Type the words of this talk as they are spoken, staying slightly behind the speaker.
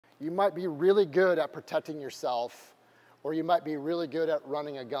You might be really good at protecting yourself, or you might be really good at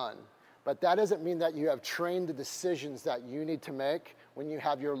running a gun. But that doesn't mean that you have trained the decisions that you need to make when you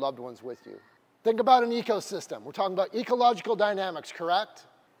have your loved ones with you. Think about an ecosystem. We're talking about ecological dynamics, correct?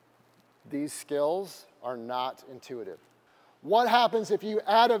 These skills are not intuitive. What happens if you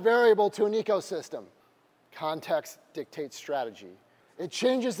add a variable to an ecosystem? Context dictates strategy. It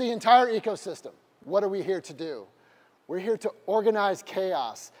changes the entire ecosystem. What are we here to do? We're here to organize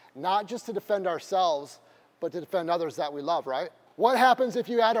chaos, not just to defend ourselves, but to defend others that we love, right? What happens if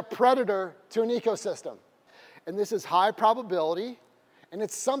you add a predator to an ecosystem? And this is high probability, and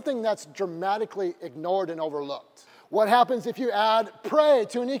it's something that's dramatically ignored and overlooked. What happens if you add prey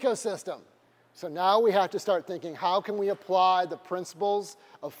to an ecosystem? So now we have to start thinking, how can we apply the principles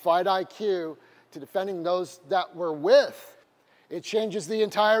of fight IQ to defending those that we're with? It changes the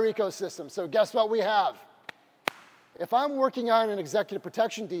entire ecosystem. So guess what we have? If I'm working on an executive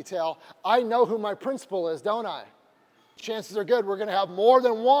protection detail, I know who my principal is, don't I? Chances are good we're going to have more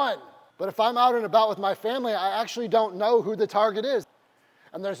than one. But if I'm out and about with my family, I actually don't know who the target is.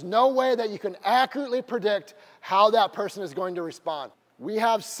 And there's no way that you can accurately predict how that person is going to respond. We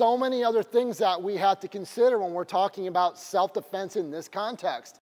have so many other things that we have to consider when we're talking about self-defense in this context.